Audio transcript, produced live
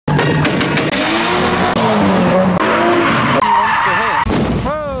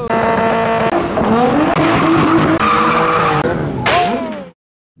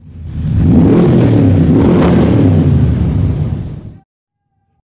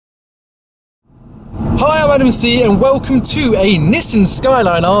Adam C and welcome to a Nissan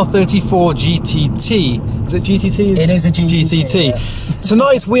Skyline R34 GTT. Is it GTT? It is a GTT. Yes.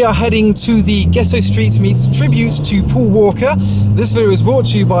 Tonight we are heading to the Ghetto Street meets tribute to Paul Walker. This video is brought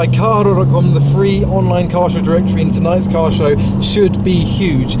to you by Car.com, the free online car show directory, and tonight's car show should be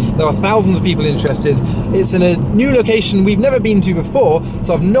huge. There are thousands of people interested. It's in a new location we've never been to before,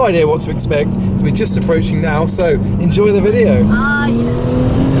 so I've no idea what to expect. So we're just approaching now, so enjoy the video. Ah, yes.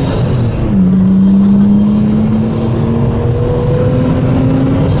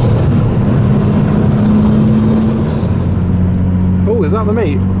 Is that the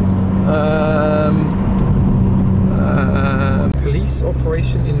meat? Police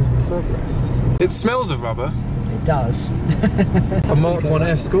operation in progress. It smells of rubber. It does. A Mark 1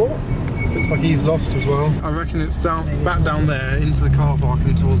 Escort. Looks like he's lost as well. I reckon it's back down there into the car park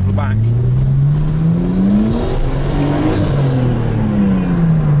and towards the back.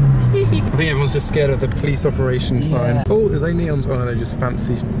 I think everyone's just scared of the police operation sign. Oh, are they neons? Oh no, they're just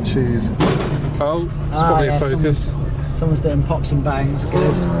fancy shoes. Oh, it's probably a Focus. Someone's doing pops and bangs.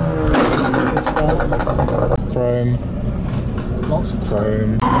 Good. Good start. Chrome. Lots of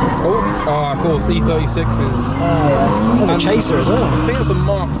chrome. Oh, of course, E36s. Oh yes. There's a Chaser as well. I think it's a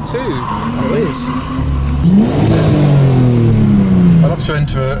Mark II. Oh, it is. I love to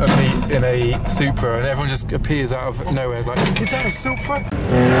enter a meet in a Supra and everyone just appears out of nowhere like, is that a Supra?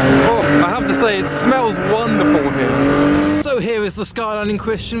 Oh, I have to say, it smells wonderful here. So here is the Skyline in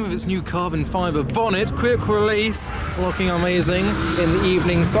question with its new carbon fibre bonnet, quick release, looking amazing in the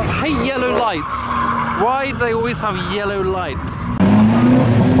evening sun. I hate yellow lights. Why do they always have yellow lights?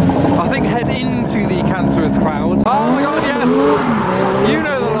 I think head into the cancerous cloud. Oh my god, yes! You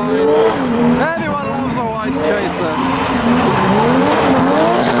know the line. Everyone loves a white Chaser.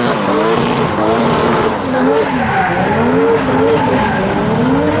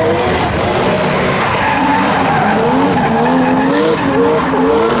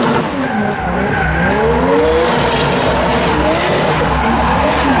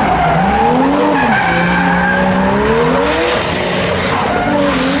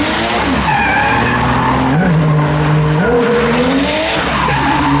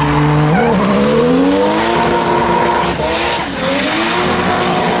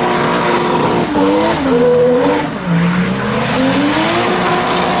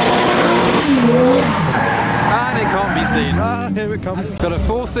 Here it comes. Got a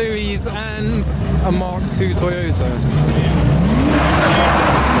 4 Series and a Mark II Toyota.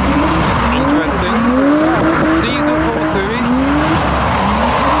 Interesting. Diesel 4 Series.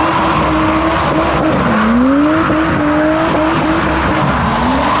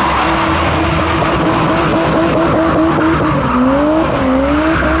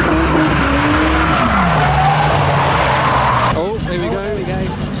 Oh, here we go. There we go.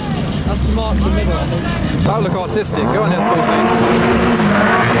 That's to mark the middle, I think. That'll look artistic. Go on, S14.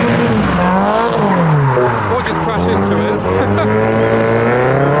 Or just crash into it.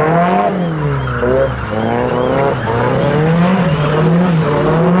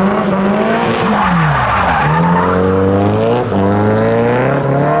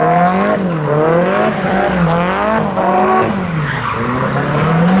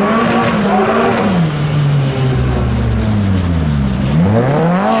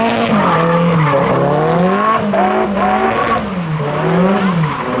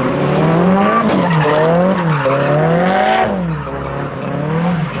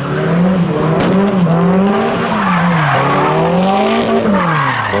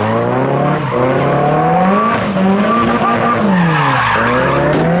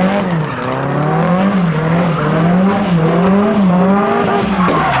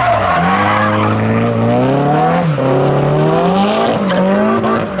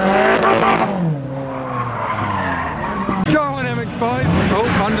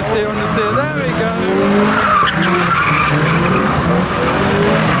 Understeer, there we go.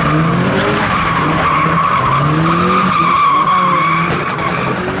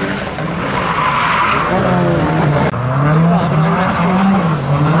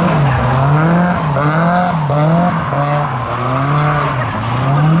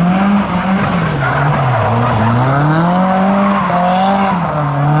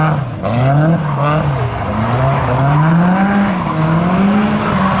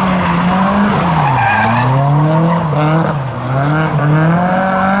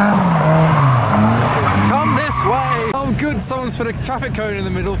 Someone's put a traffic cone in the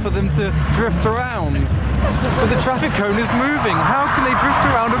middle for them to drift around. But the traffic cone is moving. How can they drift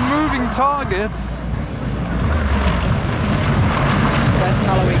around a moving target? Best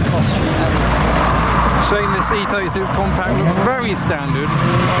Halloween costume ever. Shane, this E36 compact looks very standard.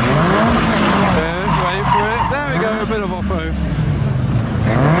 Wait for it. There we go, a bit of oppo.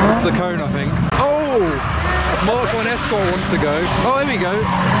 It's the cone, I think. Oh! Mark 1 Escort wants to go. Oh, there we go.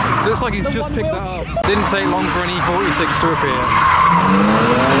 Looks like he's just picked that up. Didn't take long for an E46 to appear.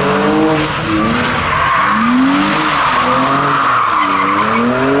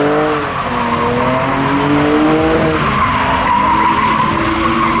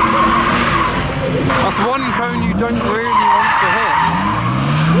 That's one cone you don't really want to hit.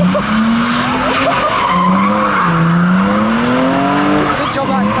 Good job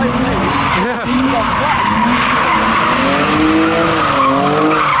that cone moves. Yeah. You got flat.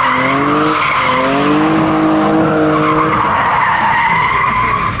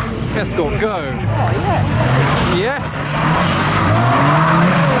 Escort, go. Oh, yes. Yes.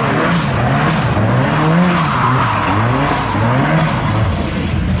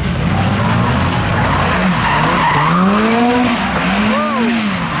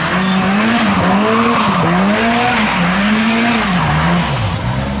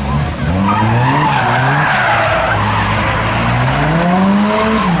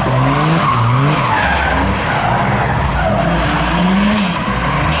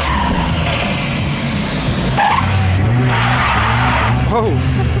 Whoa.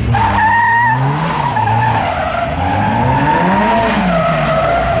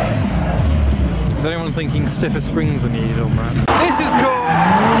 Is anyone thinking stiffer springs are needed on that? This is called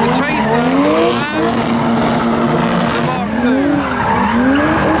the Chaser and the Mark II.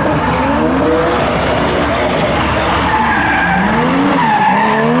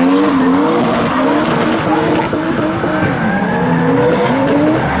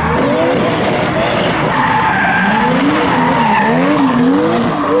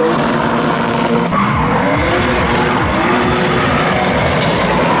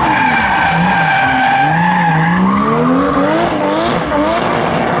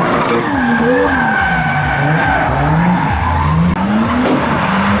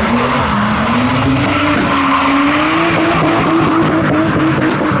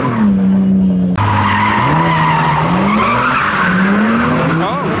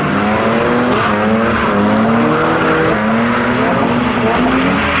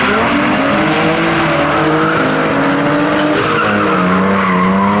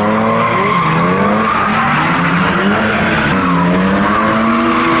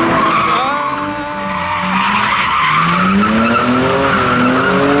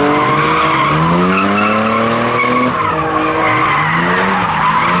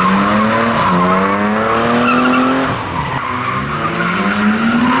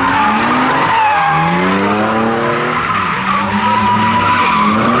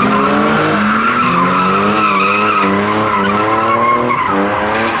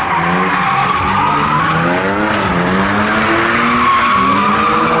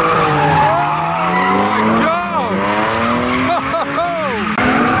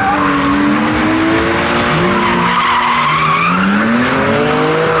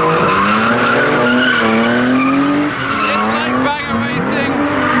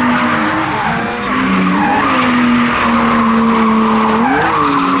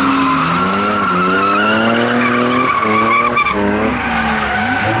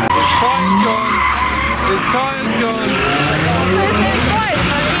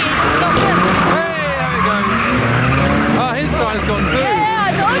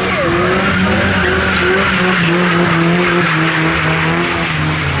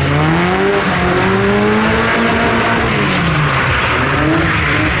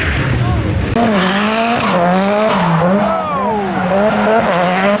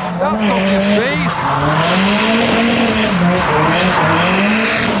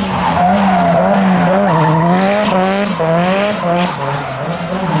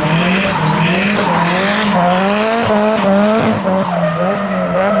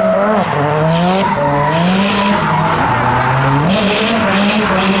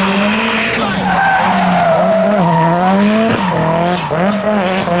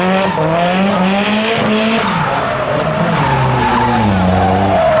 Bye.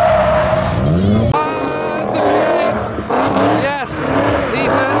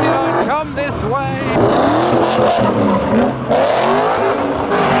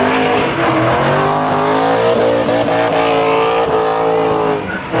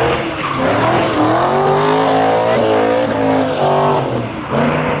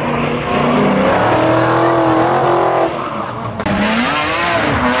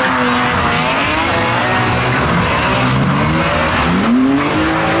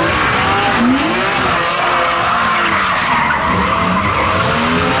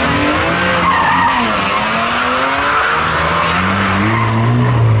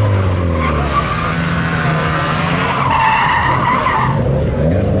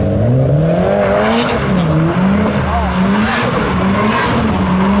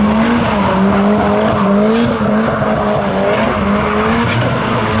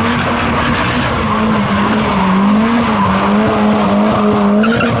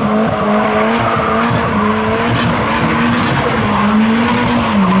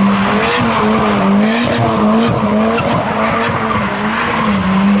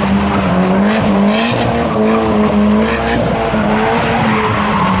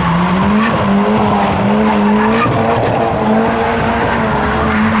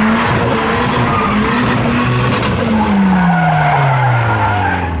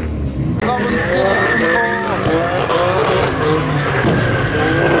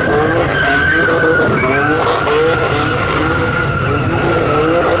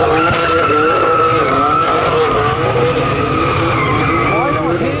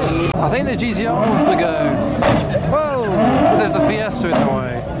 a GTR wants to go. Whoa! But there's a Fiesta in the way.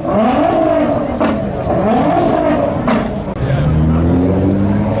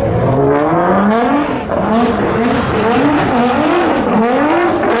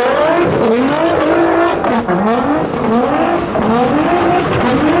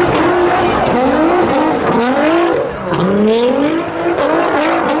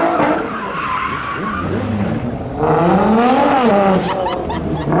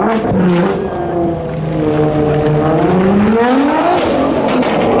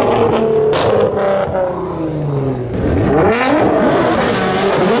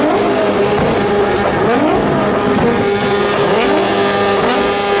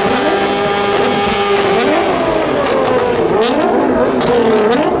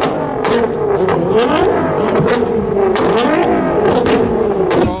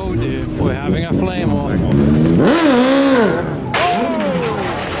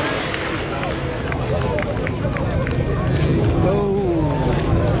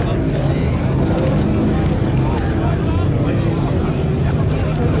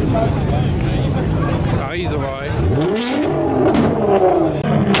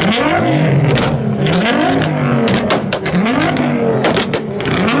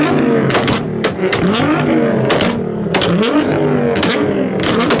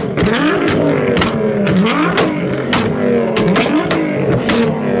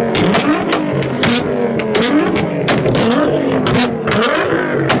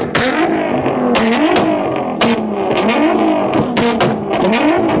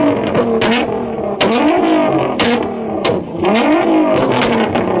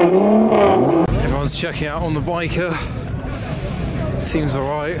 Checking out on the biker, seems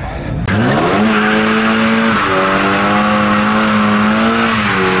alright.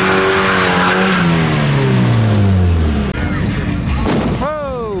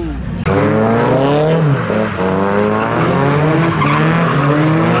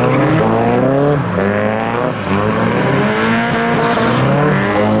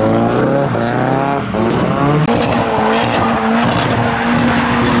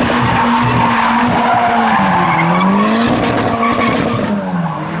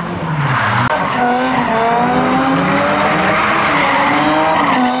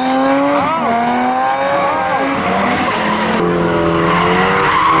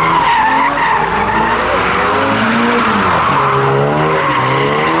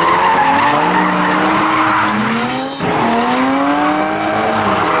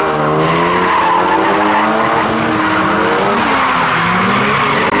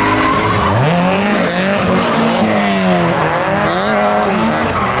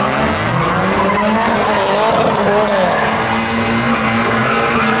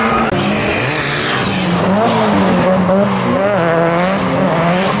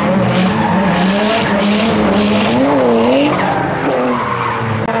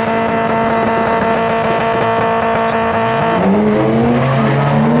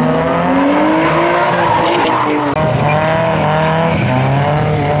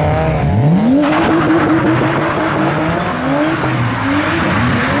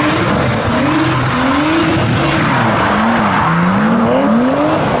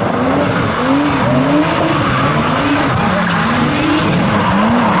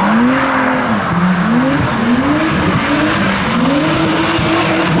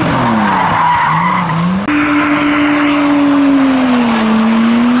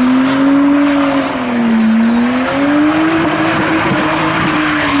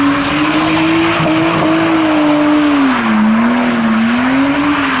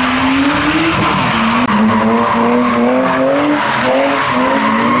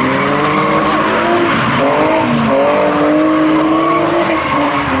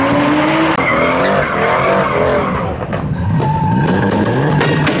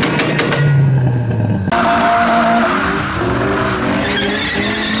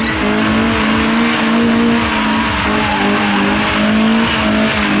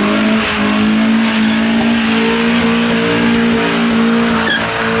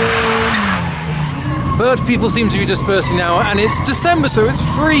 Bird people seem to be dispersing now, and it's December, so it's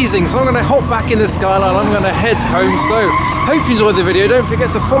freezing, so I'm going to hop back in the skyline. I'm going to head home. So hope you enjoyed the video. Don't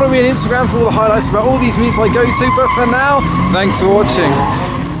forget to follow me on Instagram for all the highlights about all these meets I go to, but for now, thanks for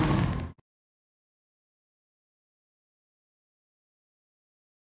watching.